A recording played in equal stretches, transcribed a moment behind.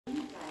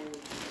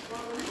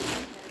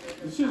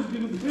The shit's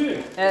getting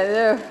big.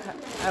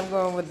 I'm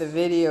going with the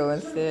video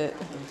instead.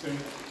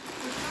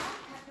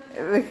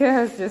 Okay. Look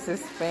how it's just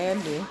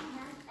expanding.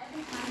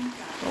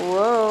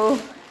 Whoa.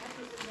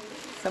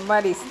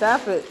 Somebody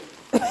stop it.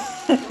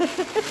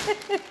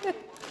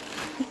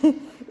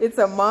 It's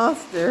a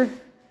monster.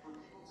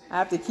 I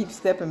have to keep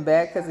stepping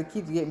back because it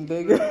keeps getting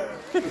bigger.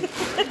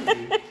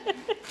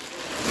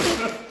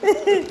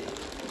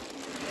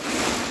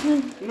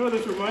 You know what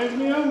this reminds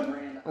me of?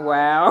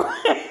 Wow.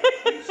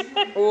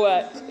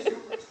 What?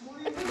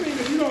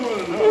 You don't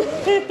want to know.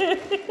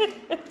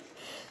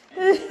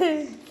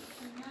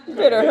 You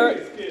better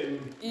hurry.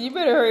 You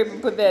better hurry up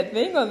and put that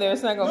thing on there.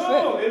 It's not gonna fit.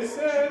 No, it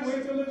said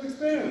wait till it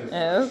expands.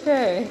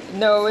 Okay.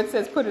 No, it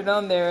says put it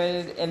on there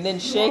and then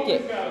shake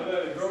it. You gotta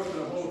let it grow to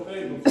the whole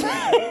thing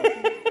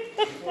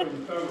before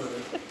you cover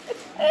it.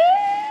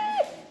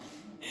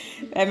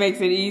 That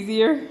makes it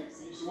easier.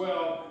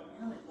 Well,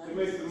 it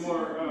makes it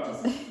more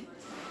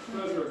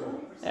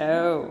pleasurable.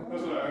 Oh.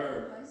 That's what I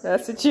heard.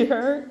 That's what you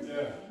heard?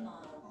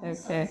 Yeah.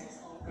 Okay.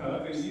 I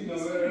think you know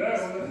better than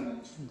that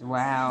one.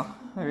 Wow.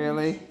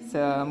 Really?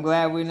 So I'm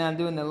glad we're not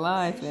doing the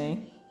live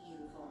thing.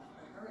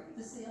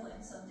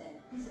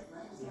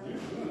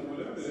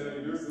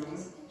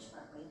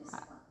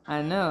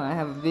 I know. I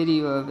have a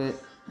video of it.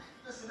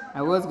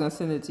 I was going to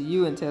send it to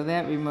you until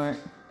that remark.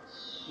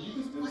 You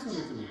can still send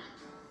it to me.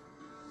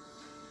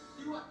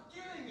 You are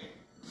getting it.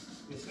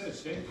 It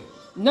says shake it.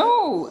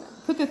 No.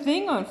 Put the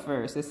thing on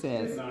first, it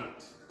says. It's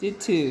not. Did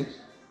too.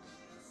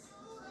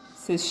 It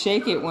says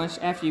shake it once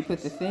after you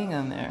put the thing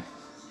on there.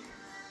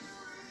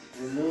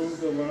 Remove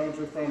the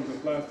lounger from the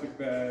plastic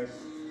bag.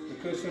 The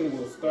cushion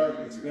will start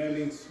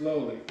expanding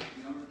slowly.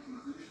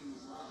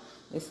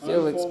 It's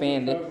still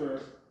expanded.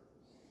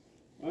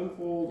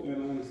 Unfold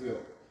and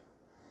unzip.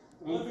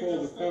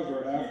 Unfold the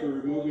cover after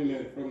removing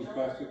it from the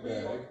plastic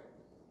bag.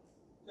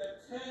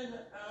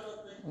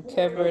 And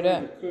cover it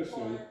up. The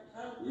cushion.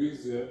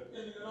 Rezip.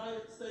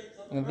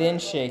 And then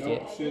shake it.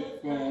 Don't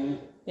shake foam.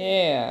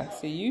 Yeah.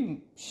 See,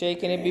 you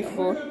shaking it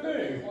before.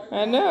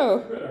 I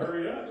know. You better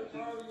hurry up.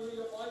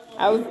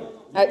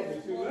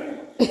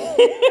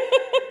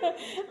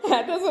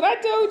 That's what I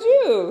told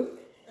you.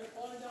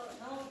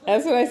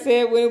 That's what I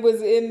said when it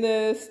was in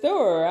the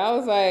store. I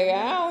was like,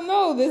 I don't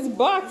know, this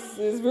box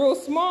is real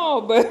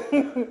small, but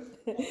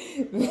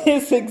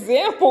this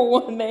example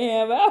one they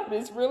have out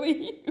is really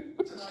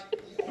huge.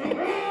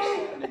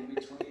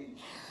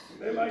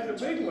 They like the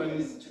big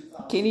ones.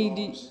 Can he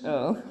do?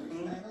 Oh.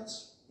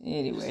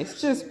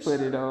 Anyways, just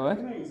put it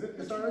on.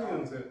 It's already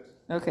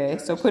unzipped. Okay,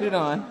 so put it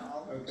on.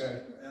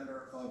 Okay.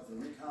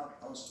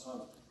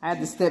 I had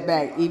to step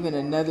back even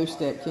another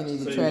step, Kenny,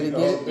 to try to get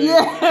it.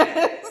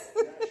 Yes!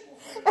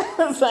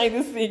 I was like,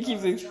 this thing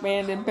keeps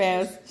expanding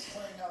past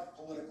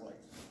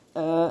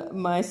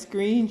my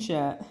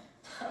screenshot.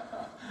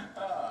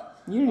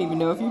 You don't even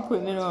know if you're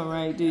putting it on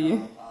right, do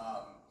you?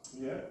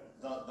 Yeah.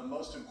 The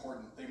most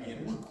important thing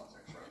in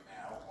politics right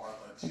now are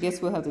the I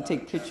guess we'll have to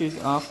take pictures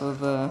off of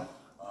the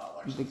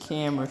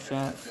camera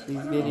shots, these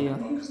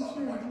videos.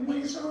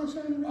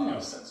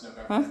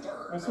 Huh?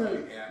 I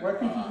said, why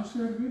can't you just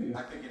share the video?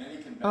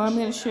 Oh, I'm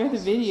going to share the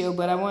video,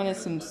 but I wanted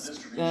some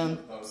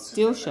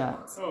still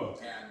shots. Oh.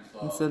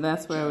 And so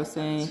that's what I was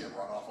saying.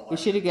 We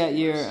should have got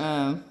your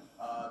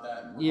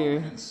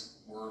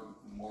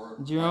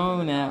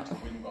drone out.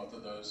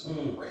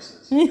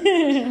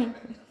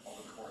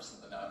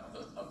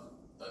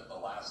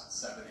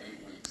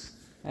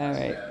 All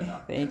right,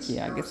 thank you.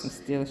 I'll get some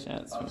still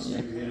shots from you.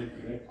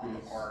 On the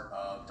part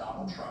of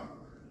Donald Trump,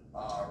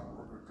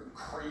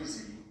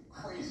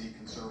 crazy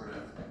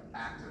conservative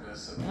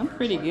activists. I'm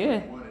pretty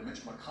good.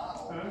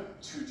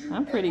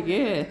 I'm pretty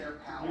good.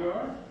 You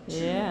are?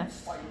 Yeah.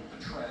 Fight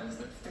the trends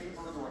that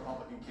favor the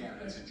Republican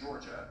candidates in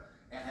Georgia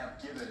and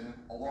have given,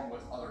 along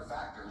with other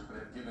factors, but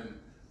have given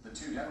the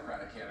two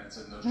Democratic candidates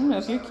in those. I don't know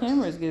if your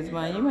camera is good as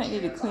mine. You might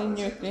need to clean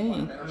your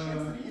thing.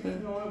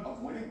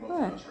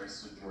 What?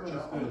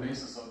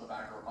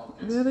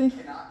 Really?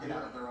 Cannot get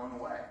out of their own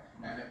way,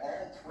 and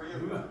all three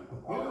of them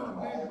are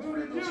all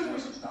three of those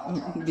choices.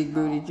 Donald Trump Big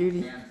booty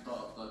Judy.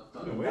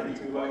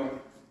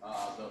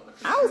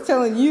 I was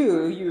telling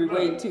you you were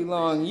waiting too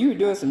long. You were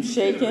doing some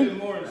shaking.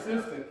 More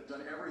insistent.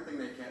 Done everything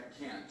they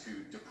can to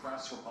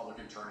depress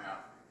Republican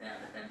turnout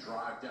and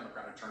drive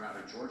Democratic turnout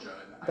in Georgia.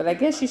 But I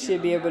guess you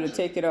should be able to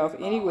take it off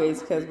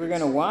anyways because we're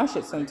going to wash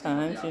it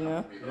sometimes, you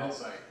know. I'll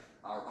say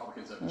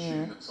Republicans have been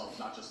shooting themselves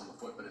not just on the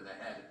foot but in the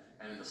head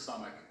and in the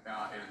stomach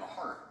and in the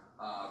heart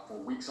for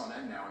weeks on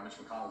end now. And Mitch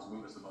McConnell's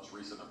move is the most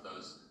recent of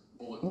those.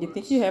 You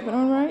think you have it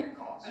on right?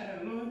 I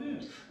have no idea.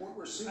 What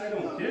we're seeing I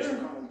don't care. Mitch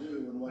McConnell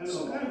do and what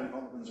some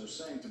Republicans are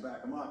saying to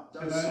back him up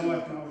does I seem don't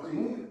like like a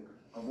preview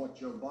of what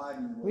Joe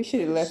Biden will We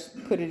should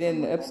have put it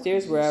in the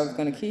upstairs where I was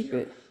going to keep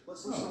it.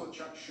 Let's listen to what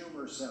Chuck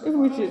Schumer said. If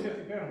we It's only should,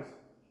 50 pounds.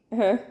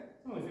 huh?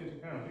 It's only 50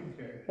 pounds. You can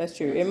carry it. That's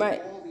true.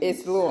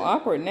 It's a little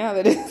awkward now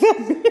that it's so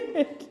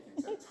big.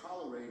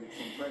 Tolerated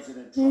from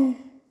President Trump.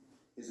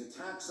 his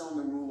attacks on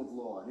the rule of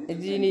law. Do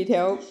you need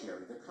help?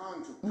 The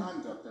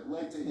conduct that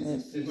led to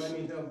his If I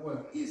need help,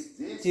 what? Is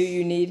this? Do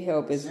you need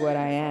help is what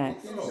I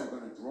asked. Republicans are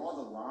going to draw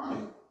the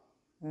line.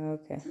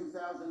 Okay.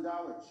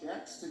 $2,000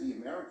 checks to the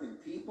American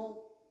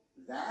people?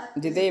 That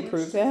Did they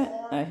approve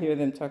that? I hear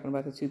them talking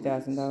about the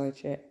 $2,000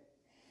 check.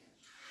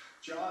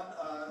 John,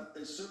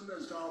 as soon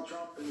as Donald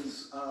Trump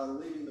is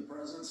leaving the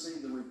presidency,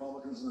 the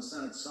Republicans in the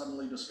Senate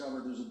suddenly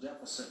discover there's a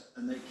deficit,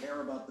 and they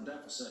care about the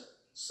deficit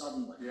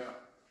suddenly. Yeah.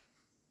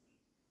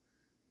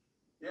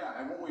 Yeah,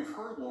 and what we've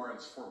heard,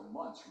 Lawrence, for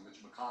months from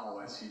Mitch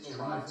McConnell as he's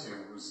tried to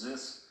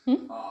resist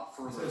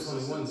further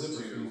assistance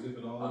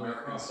to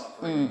Americans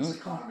suffering in this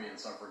economy and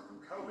suffering from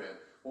COVID,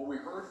 what we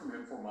heard from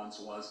him for months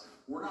was,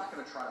 we're not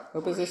going to try to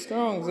push a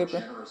more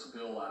generous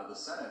bill out of the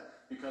Senate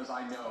because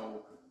I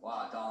know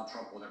Donald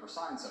Trump will never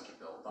sign such a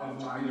bill. I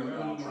know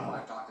Donald Trump.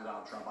 I've talked to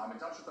Donald Trump. I'm in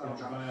touch with Donald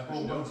Trump.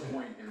 There's no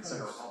point in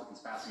Senate Republicans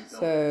passing a bill.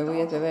 So we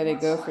have to let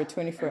it go for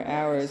 24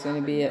 hours and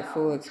it'll be at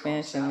full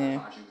expansion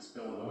there. This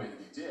bill in the way that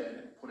he did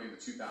and putting the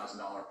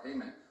 $2,000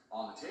 payment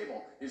on the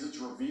table is it's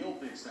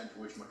revealed the extent to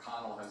which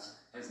McConnell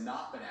has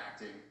not been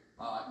acting.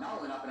 Not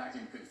only not been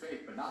acting in good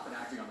faith, but not been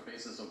acting on the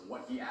basis of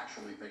what he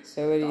actually thinks.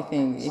 So what do you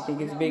think? You think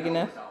it's big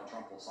enough? Donald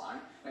Trump will sign,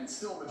 and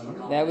still Mitch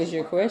McConnell that was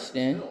your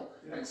question.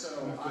 And so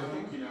I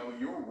think,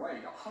 you're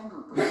right,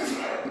 100%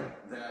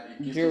 that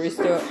it gives Jury us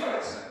still,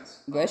 a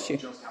sense bless you.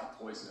 of just how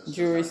poisonous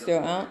Jury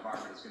still out.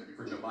 environment is going to be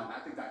for Joe Biden. I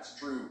think that's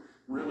true,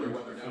 really,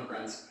 whether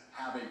Democrats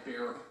have a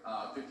fair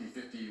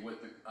 50-50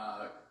 with the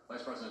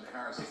Vice President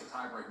Harris as the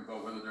tie-breaking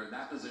vote, whether they're in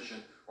that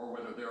position or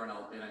whether they're in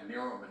a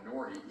narrow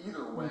minority.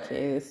 Either way,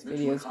 okay, this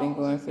video's been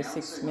going for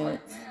 6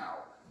 minutes. Right now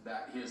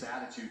that his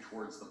attitude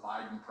towards the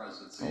Biden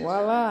presidency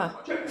voila.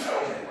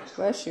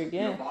 Bless you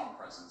again. The Obama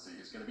presidency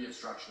is going to be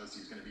obstructionist.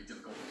 He's going to be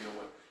difficult to deal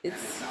with.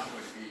 It's not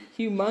going to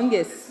be humongous.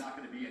 It's not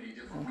going to be any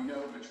different. We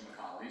know Mitch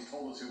McConnell. He's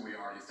told us who we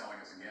are, and he's telling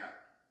us again.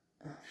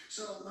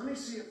 So let me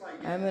see if I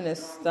get I'm gonna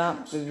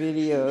stop the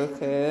video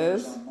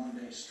because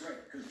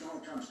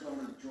Donald Trump's going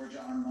to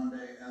Georgia on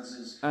Monday, as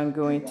is I'm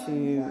going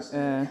to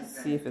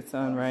see if it's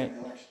on right.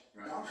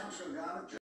 Donald Trump's going to